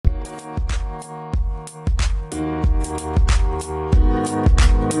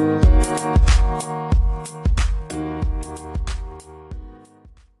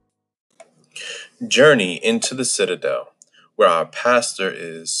journey into the Citadel, where our pastor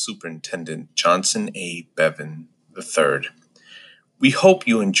is Superintendent Johnson A. Bevan III. We hope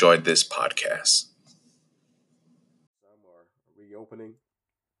you enjoyed this podcast. Some are reopening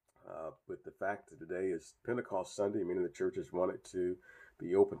with the fact that today is Pentecost Sunday. Many of the churches wanted to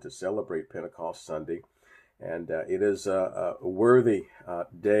be open to celebrate Pentecost Sunday. And it is a worthy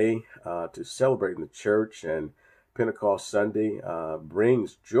day to celebrate in the church. And Pentecost Sunday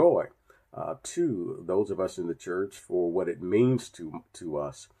brings joy to those of us in the church for what it means to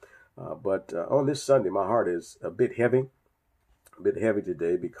us. But on this Sunday, my heart is a bit heavy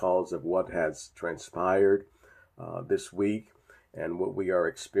today because of what has transpired this week and what we are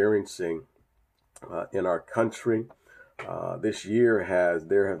experiencing in our country. This year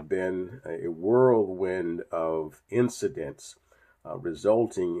there have been a whirlwind of incidents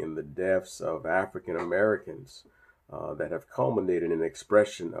resulting in the deaths of African Americans that have culminated in an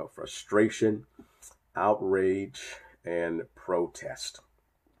expression of frustration, outrage, and protest.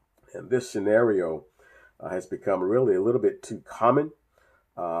 And this scenario has become really a little bit too common,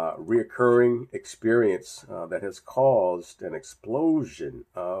 reoccurring experience that has caused an explosion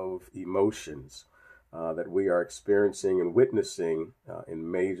of emotions that we are experiencing and witnessing in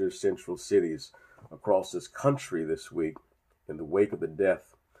major central cities across this country this week in the wake of the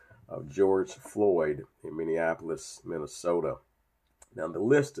death of George Floyd in Minneapolis, Minnesota. Now, the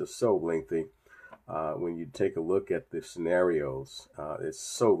list is so lengthy. When you take a look at the scenarios, it's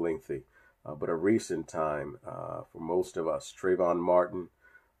so lengthy. But a recent time for most of us: Trayvon Martin,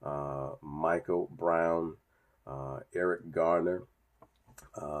 Michael Brown, Eric Garner,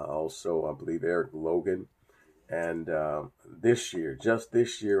 also I believe Eric Logan, and just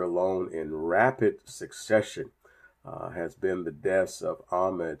this year alone, in rapid succession, has been the deaths of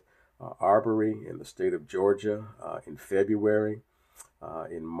Ahmaud Arbery in the state of Georgia in February,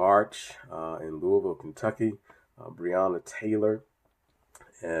 in March in Louisville, Kentucky, Breonna Taylor.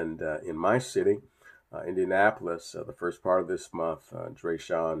 And in my city, Indianapolis, the first part of this month,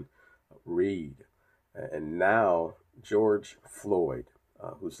 Dre'Shawn Reed. And now George Floyd,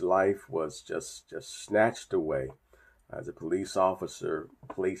 whose life was just snatched away as a police officer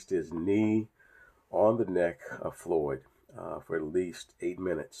placed his knee on the neck of Floyd for at least 8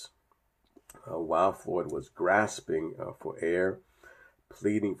 minutes while Floyd was grasping for air,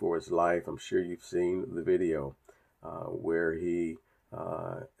 pleading for his life. I'm sure you've seen the video where he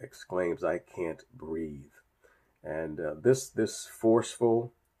exclaims, "I can't breathe." And this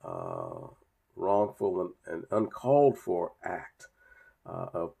forceful, wrongful, and uncalled for act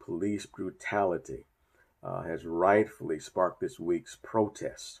of police brutality has rightfully sparked this week's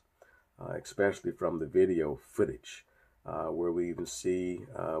protests, especially from the video footage, where we even see,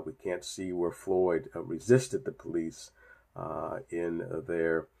 we can't see where Floyd resisted the police in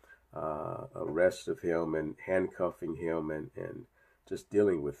their arrest of him and handcuffing him and just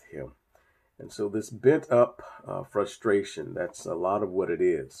dealing with him. And so this bent up frustration, that's a lot of what it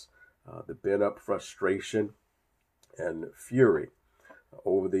is. The bent up frustration and fury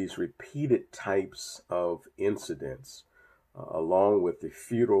over these repeated types of incidents, along with the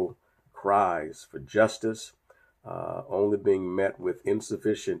futile cries for justice, only being met with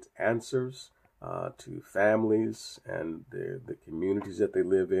insufficient answers to families and the communities that they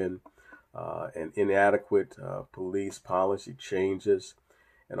live in, and inadequate police policy changes.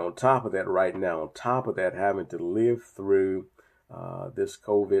 And on top of that, right now, on top of that, having to live through this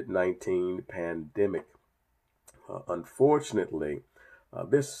COVID-19 pandemic. Unfortunately,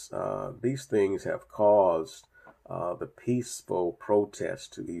 these things have caused the peaceful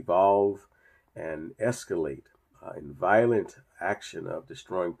protest to evolve and escalate in violent action of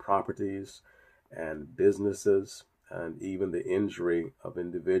destroying properties and businesses, and even the injury of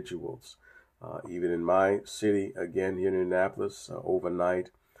individuals. Even in my city, again here in Indianapolis, overnight,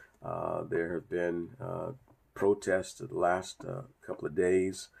 there have been protests the last couple of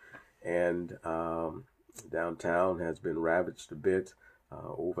days, and downtown has been ravaged a bit.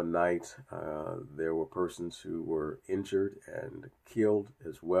 Overnight, there were persons who were injured and killed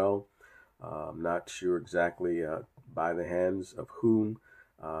as well. I'm not sure exactly by the hands of whom.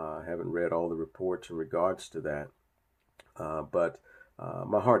 I haven't read all the reports in regards to that. But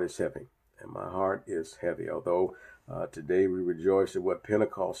my heart is heavy, and my heart is heavy. Although today we rejoice at what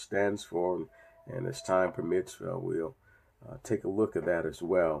Pentecost stands for, and as time permits, we'll take a look at that as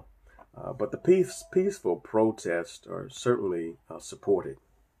well. But the peaceful protests are certainly supported.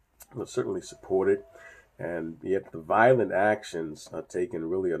 And yet the violent actions taken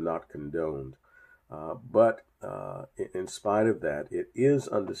really are not condoned. But in spite of that, it is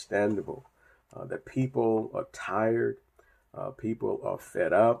understandable that people are tired People are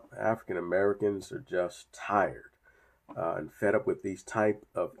fed up. African Americans are just tired and fed up with these type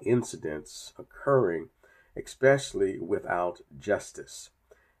of incidents occurring, especially without justice.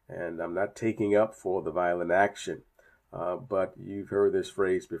 And I'm not taking up for the violent action, but you've heard this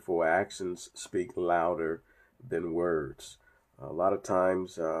phrase before: actions speak louder than words. A lot of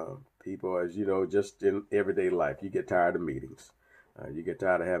times, people, as you know, just in everyday life, you get tired of meetings. You get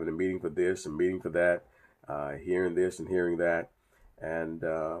tired of having a meeting for this, a meeting for that, hearing this and hearing that. And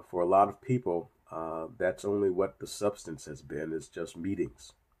for a lot of people, that's only what the substance has been, is just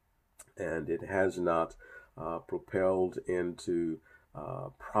meetings. And it has not propelled into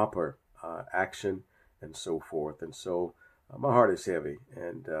proper action and so forth. And so my heart is heavy,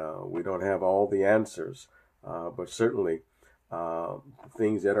 and we don't have all the answers, but certainly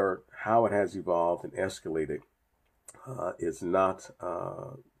things that are how it has evolved and escalated is not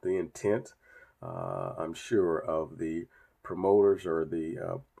the intent, I'm sure, of the promoters or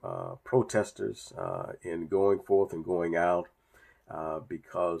the protesters in going forth and going out,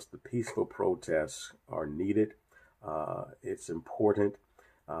 because the peaceful protests are needed. It's important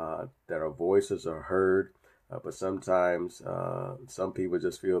that our voices are heard, but sometimes some people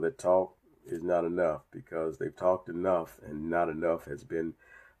just feel that talk is not enough, because they've talked enough and not enough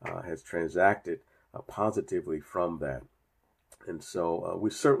has transacted positively from that. And so we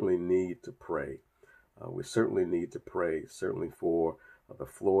certainly need to pray. We certainly need to pray, certainly for the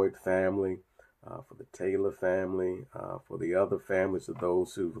Floyd family, for the Taylor family, for the other families of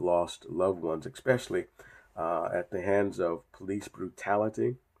those who've lost loved ones, especially at the hands of police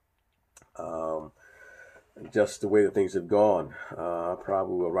brutality. Just the way that things have gone. I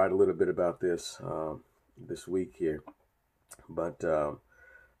probably will write a little bit about this this week here. But,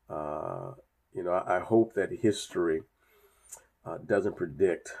 I hope that history doesn't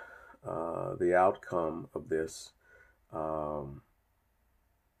predict the outcome of this. In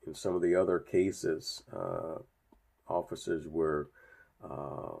some of the other cases, officers were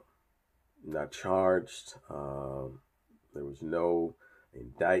not charged. There was no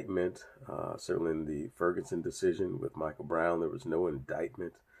indictment. Certainly in the Ferguson decision with Michael Brown, there was no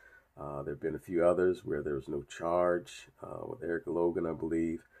indictment. There have been a few others where there was no charge, with Eric Logan, I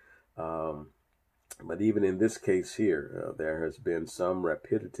believe. But even in this case here, there has been some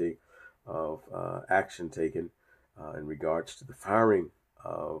rapidity of action taken in regards to the firing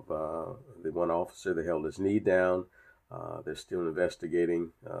of the one officer that held his knee down. They're still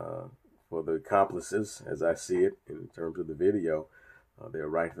investigating for the accomplices, as I see it, in terms of the video. They're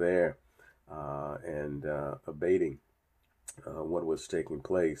right there and abating what was taking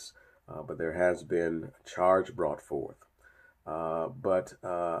place. But there has been a charge brought forth. But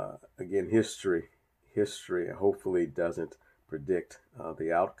again, history hopefully doesn't predict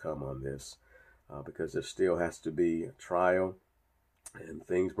the outcome on this, because there still has to be a trial and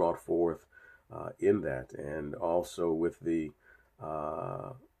things brought forth in that. And also with the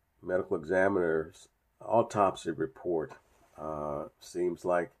medical examiner's autopsy report, seems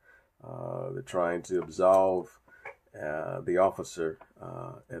like they're trying to absolve the officer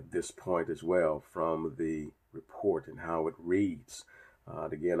at this point as well from the report and how it reads.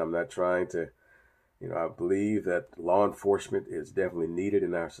 Again, I'm not trying to, I believe that law enforcement is definitely needed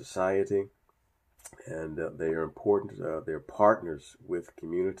in our society, and they are important. They're partners with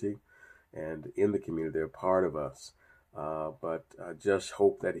community, and in the community, they're part of us. But I just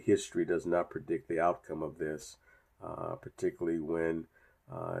hope that history does not predict the outcome of this, particularly when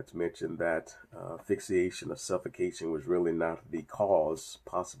it's mentioned that asphyxiation or suffocation was really not the cause,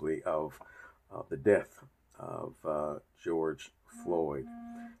 possibly, of the death of George Floyd.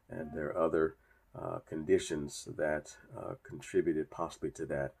 And there are other conditions that contributed possibly to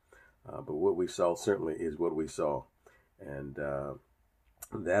that. But what we saw certainly is what we saw. And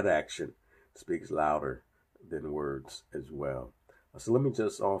that action speaks louder than words as well. So let me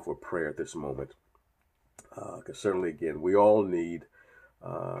just offer prayer at this moment. Because certainly, again, we all need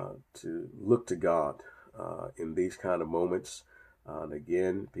to look to God in these kind of moments. And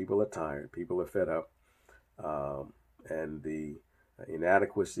again, people are tired, people are fed up, and the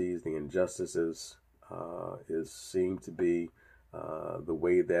inadequacies, the injustices seem to be the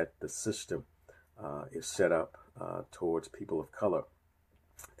way that the system is set up towards people of color.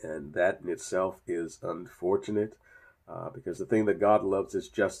 And that in itself is unfortunate, because the thing that God loves is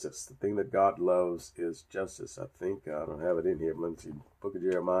justice. The thing that God loves is justice. I think I don't have it in here, but let's see, Book of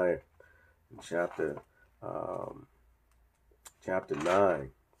Jeremiah, chapter 9.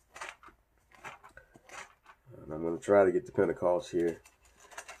 And I'm going to try to get to Pentecost here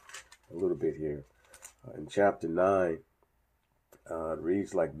a little bit here. In chapter 9, it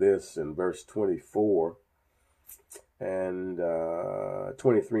reads like this in verse 24. And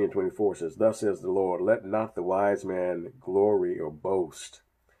 23 and 24 says, "Thus says the Lord, let not the wise man glory or boast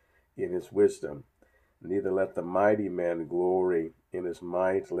in his wisdom, neither let the mighty man glory in his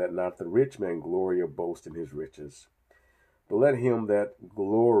might, let not the rich man glory or boast in his riches. But let him that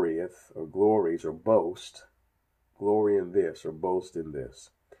glorieth or glories or boast, glory in this or boast in this,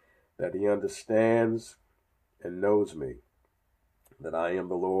 that he understands and knows me, that I am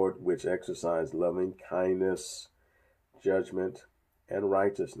the Lord which exercise loving kindness, judgment, and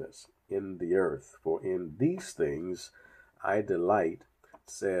righteousness in the earth. For in these things I delight,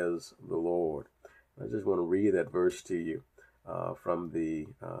 says the Lord." I just want to read that verse to you from the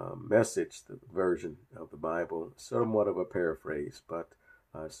Message the version of the Bible, somewhat of a paraphrase, but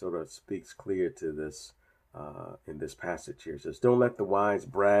sort of speaks clear to this in this passage here. It says, "Don't let the wise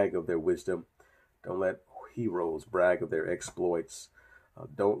brag of their wisdom. Don't let heroes brag of their exploits.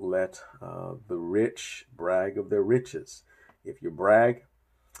 Don't let the rich brag of their riches. If you brag,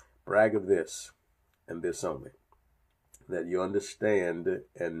 brag of this and this only, that you understand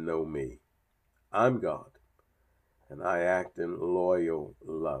and know me. I'm God, and I act in loyal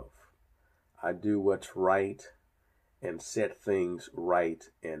love. I do what's right and set things right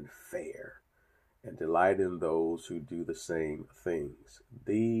and fair, and delight in those who do the same things.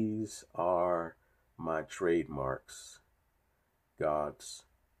 These are my trademarks, God's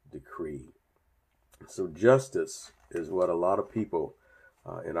decree." So justice is what a lot of people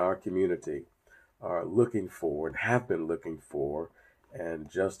in our community are looking for and have been looking for, and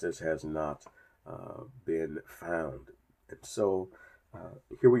justice has not been found. And so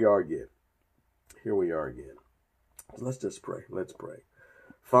here we are again. Here we are again. Let's just pray. Let's pray.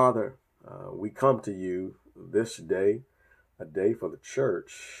 Father, we come to you this day, a day for the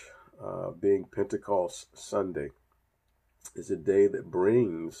church, being Pentecost Sunday, is a day that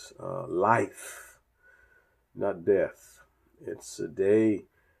brings life, not death. It's a day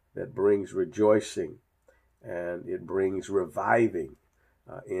that brings rejoicing, and it brings reviving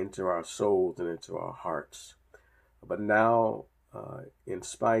into our souls and into our hearts. But now, in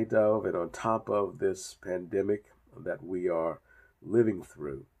spite of and on top of this pandemic that we are living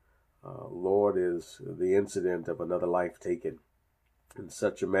through, Lord, is the incident of another life taken in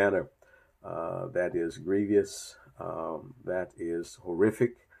such a manner that is grievous, that is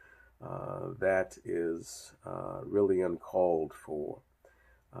horrific, that is really uncalled for,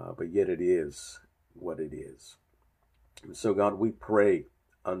 but yet it is what it is. And so, God, we pray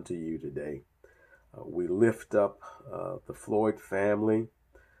unto you today. We lift up the Floyd family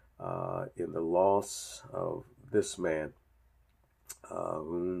in the loss of this man,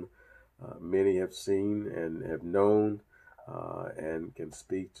 whom many have seen and have known, and can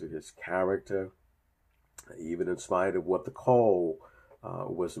speak to his character, even in spite of what the call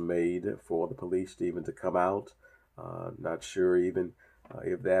was made for the police to even to come out. Not sure even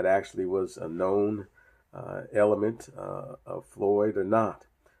if that actually was a known element of Floyd or not.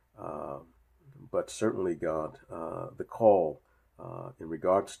 But certainly, God, the call in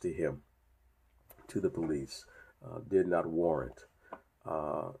regards to him, to the police, did not warrant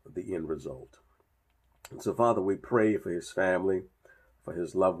the end result. And so, Father, we pray for his family, for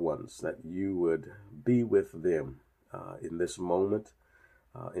his loved ones, that you would be with them in this moment,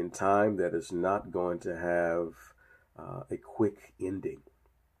 in time that is not going to have a quick ending.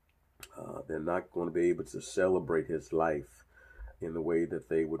 They're not going to be able to celebrate his life in the way that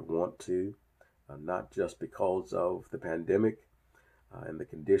they would want to, not just because of the pandemic and the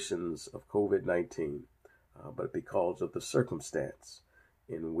conditions of COVID-19, but because of the circumstance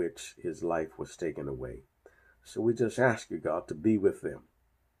in which his life was taken away. So we just ask you, God, to be with them,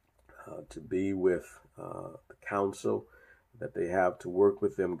 to be with the counsel that they have to work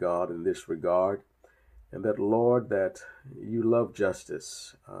with them, God, in this regard. And that, Lord, that you love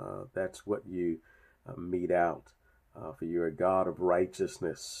justice. That's what you mete out. For you're a God of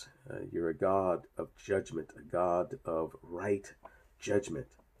righteousness. You're a God of judgment, a God of right judgment.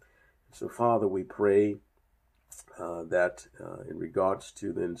 So, Father, we pray that in regards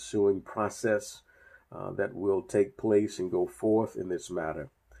to the ensuing process that will take place and go forth in this matter,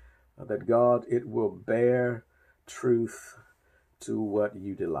 that, God, it will bear truth to what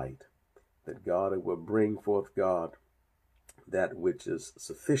you delight. That, God, it will bring forth, God, that which is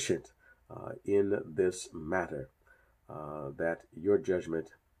sufficient in this matter, that your judgment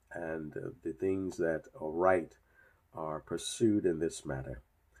and the things that are right are pursued in this matter.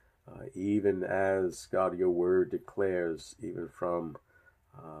 Even as, God, your word declares, even from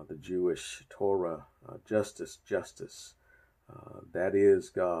the Jewish Torah, justice. That is,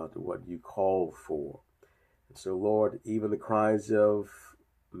 God, what you call for. And so, Lord, even the cries of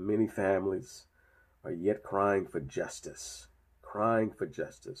many families, are yet crying for justice, crying for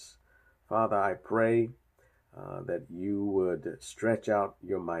justice. Father, I pray that you would stretch out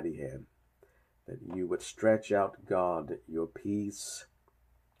your mighty hand, that you would stretch out, God, your peace,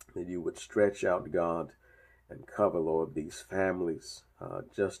 that you would stretch out, God, and cover, Lord, these families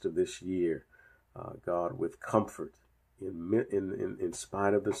just of this year, God, with comfort in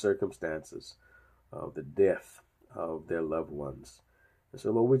spite of the circumstances of the death of their loved ones. And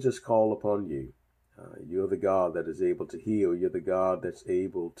so, Lord, we just call upon you. You're the God that is able to heal. You're the God that's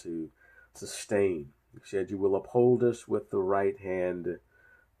able to sustain. You said you will uphold us with the right hand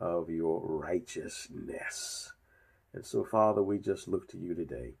of your righteousness. And so, Father, we just look to you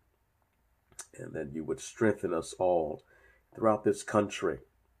today, and that you would strengthen us all throughout this country.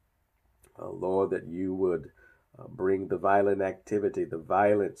 Lord, that you would bring the violent activity, the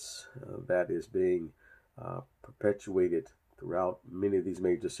violence that is being perpetuated throughout many of these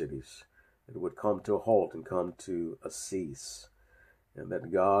major cities. It would come to a halt and come to a cease. And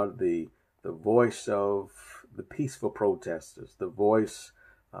that, God, the voice of the peaceful protesters, the voice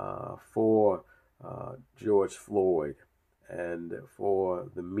for George Floyd and for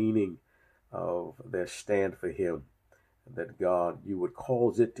the meaning of their stand for him, that, God, you would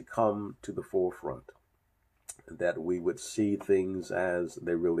cause it to come to the forefront, that we would see things as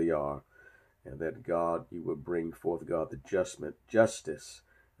they really are, and that, God, you would bring forth, God, the justice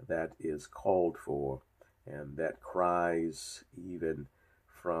that is called for and that cries even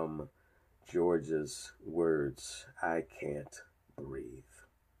from George's words, I can't breathe.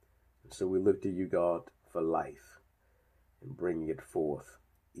 And so we look to you, God, for life and bringing it forth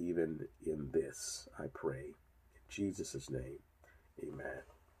even in this, I pray. In Jesus' name, amen.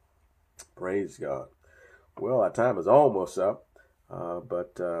 Praise God. Well, our time is almost up,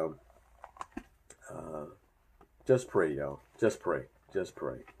 but just pray, y'all. Just pray. Just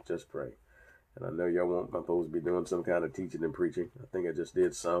pray. Just pray. And I know y'all want my supposed to be doing some kind of teaching and preaching. I think I just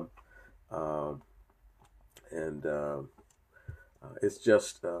did some. It's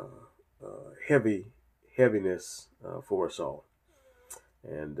just heaviness for us all.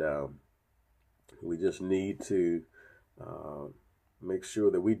 And we just need to make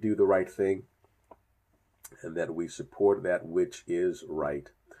sure that we do the right thing and that we support that which is right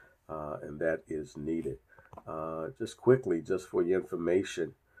and that is needed. Just quickly, just for your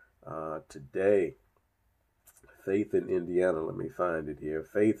information, today, Faith in Indiana, let me find it here.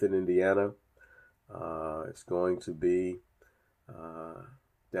 Faith in Indiana, it's going to be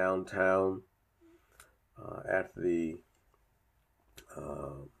downtown at the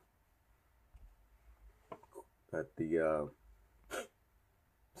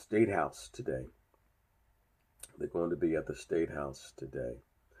State House today. They're going to be at the State House today.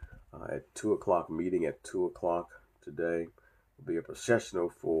 At 2 o'clock, meeting at 2 o'clock today. Will be a processional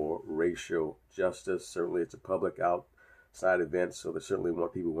for racial justice. Certainly it's a public outside event, so they certainly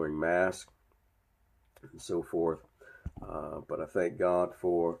want people wearing masks and so forth. But I thank God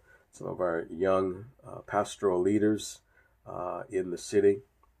for some of our young pastoral leaders in the city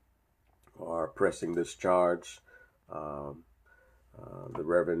who are pressing this charge. The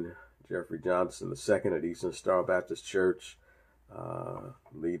Reverend Jeffrey Johnson II at Eastern Star Baptist Church,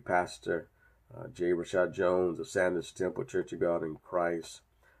 lead pastor J. Rashad Jones of Sanders Temple Church of God in Christ,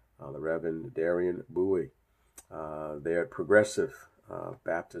 the Reverend Darian Bowie. They're at Progressive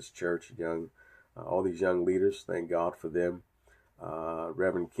Baptist Church, all these young leaders, thank God for them.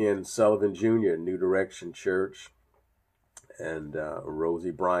 Reverend Ken Sullivan Jr., New Direction Church, and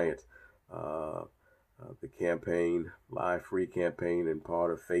Rosie Bryant, the campaign, Live Free campaign, and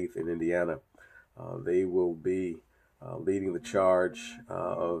part of Faith in Indiana. They will be leading the charge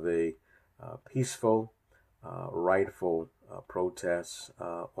of a peaceful, rightful protest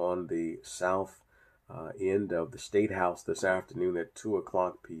on the south end of the State House this afternoon at 2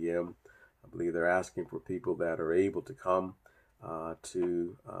 o'clock p.m. I believe they're asking for people that are able to come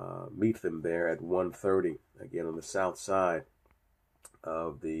to meet them there at 1:30, again on the south side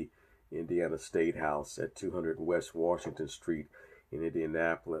of the Indiana State House at 200 West Washington Street in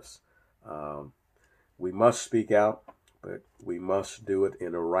Indianapolis. We must speak out, but we must do it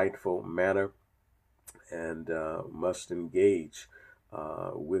in a rightful manner and must engage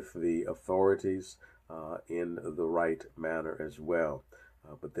with the authorities in the right manner as well.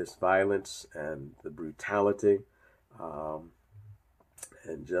 But this violence and the brutality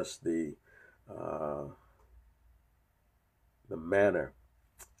and just the manner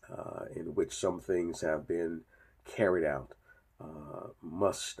in which some things have been carried out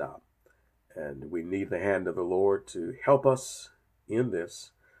must stop. And we need the hand of the Lord to help us in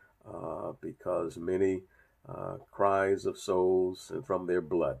this because many cries of souls and from their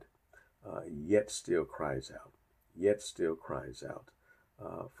blood yet still cries out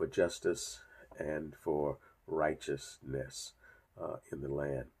for justice and for righteousness in the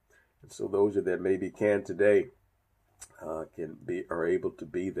land. And so those that maybe can today are able to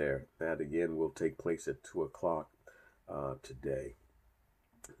be there. That again will take place at 2:00 today.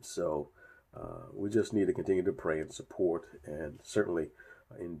 So we just need to continue to pray and support, and certainly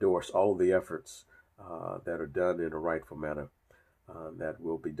endorse all of the efforts that are done in a rightful manner. That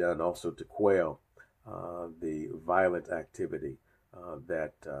will be done also to quell the violent activity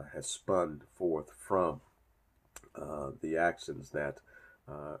that has spun forth from the actions that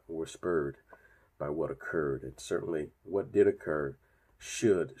were spurred by what occurred. And certainly what did occur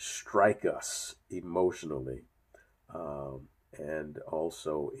should strike us emotionally and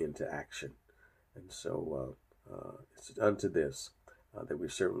also into action. And so it's unto this that we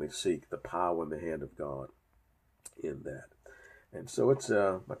certainly seek the power and the hand of God in that. And so it's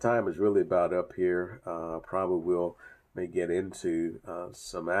my time is really about up here. Probably may get into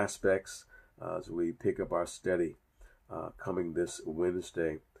some aspects as we pick up our study coming this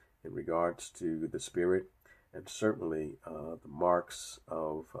Wednesday in regards to the Spirit, and certainly the marks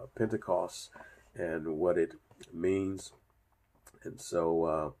of Pentecost and what it means. And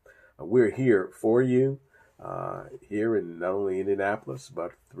so we're here for you here in not only Indianapolis,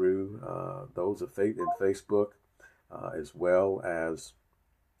 but through those of faith in Facebook, as well as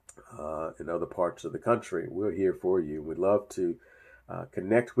in other parts of the country. We're here for you. We'd love to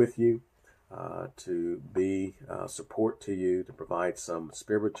connect with you, to be support to you, to provide some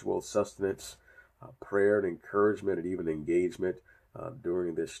spiritual sustenance, prayer and encouragement, and even engagement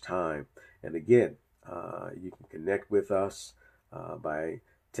during this time. And again, you can connect with us by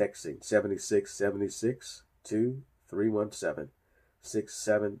texting 7676 to 317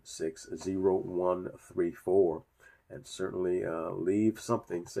 676 0134. And certainly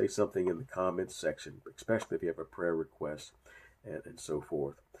say something in the comments section, especially if you have a prayer request and so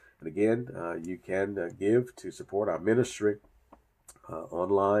forth. And again, you can give to support our ministry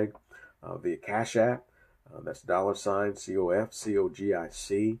online via Cash App. That's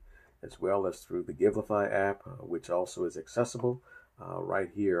 $COFCOGIC, as well as through the Givelify app, which also is accessible right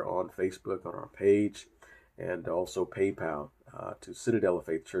here on Facebook on our page, and also PayPal to Citadel of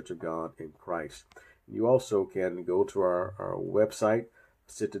Faith Church of God in Christ. You also can go to our website,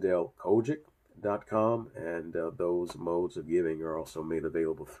 citadelcogic.com, and those modes of giving are also made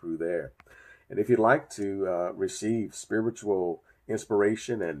available through there. And if you'd like to receive spiritual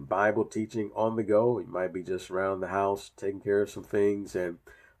inspiration and Bible teaching on the go, you might be just around the house taking care of some things, and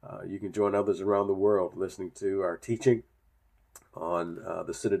you can join others around the world listening to our teaching on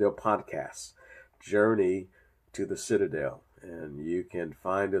the Citadel podcast, Journey to the Citadel. And you can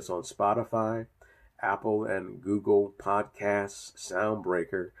find us on Spotify, Apple and Google Podcasts,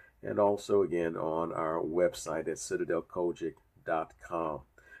 Soundbreaker, and also again on our website at citadelcogic.com.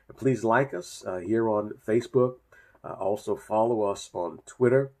 And please like us here on Facebook. Also follow us on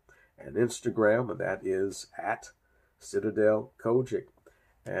Twitter and Instagram, and that is at Citadel Cogic.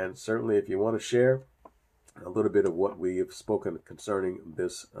 And certainly if you want to share a little bit of what we have spoken concerning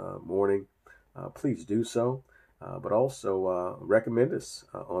this morning, please do so. But also recommend us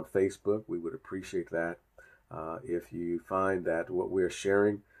on Facebook. We would appreciate that. If you find that what we're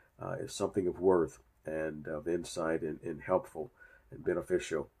sharing is something of worth and of insight and helpful and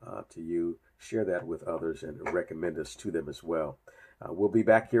beneficial to you, share that with others and recommend us to them as well. We'll be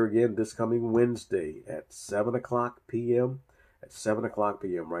back here again this coming Wednesday at 7 o'clock p.m. At 7 o'clock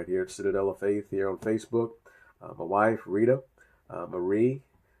p.m. right here at Citadel of Faith here on Facebook. My wife, Rita Marie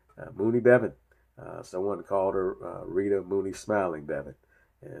Mooney Bevan. Someone called her Rita Mooney Smiling Bevan.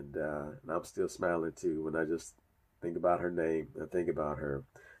 And I'm still smiling too when I just think about her name and think about her.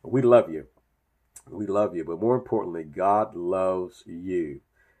 We love you. We love you. But more importantly, God loves you.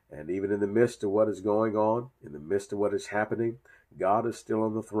 And even in the midst of what is going on, in the midst of what is happening, God is still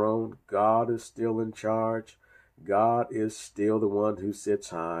on the throne. God is still in charge. God is still the one who sits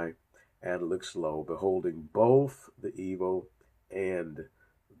high and looks low, beholding both the evil and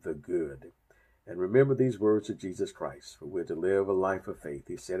the good. And remember these words of Jesus Christ, for we're to live a life of faith.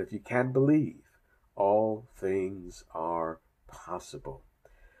 He said, if you can believe, all things are possible.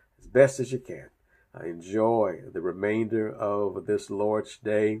 As best as you can, enjoy the remainder of this Lord's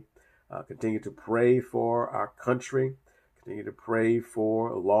Day. Continue to pray for our country. Continue to pray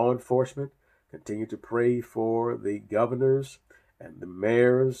for law enforcement. Continue to pray for the governors and the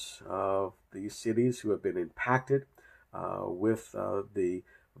mayors of these cities who have been impacted with the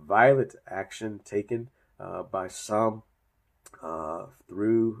violent action taken by some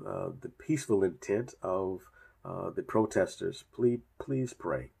through the peaceful intent of the protesters. Please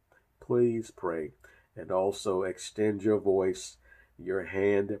pray. please pray and also extend your voice, your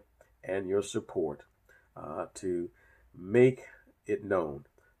hand, and your support to make it known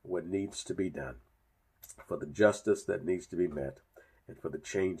what needs to be done, for the justice that needs to be met, and for the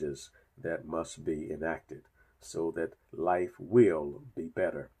changes that must be enacted so that life will be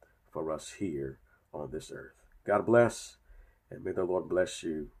better for us here on this earth. God bless, and may the Lord bless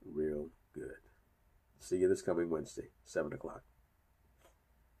you real good. See you this coming Wednesday, 7 o'clock.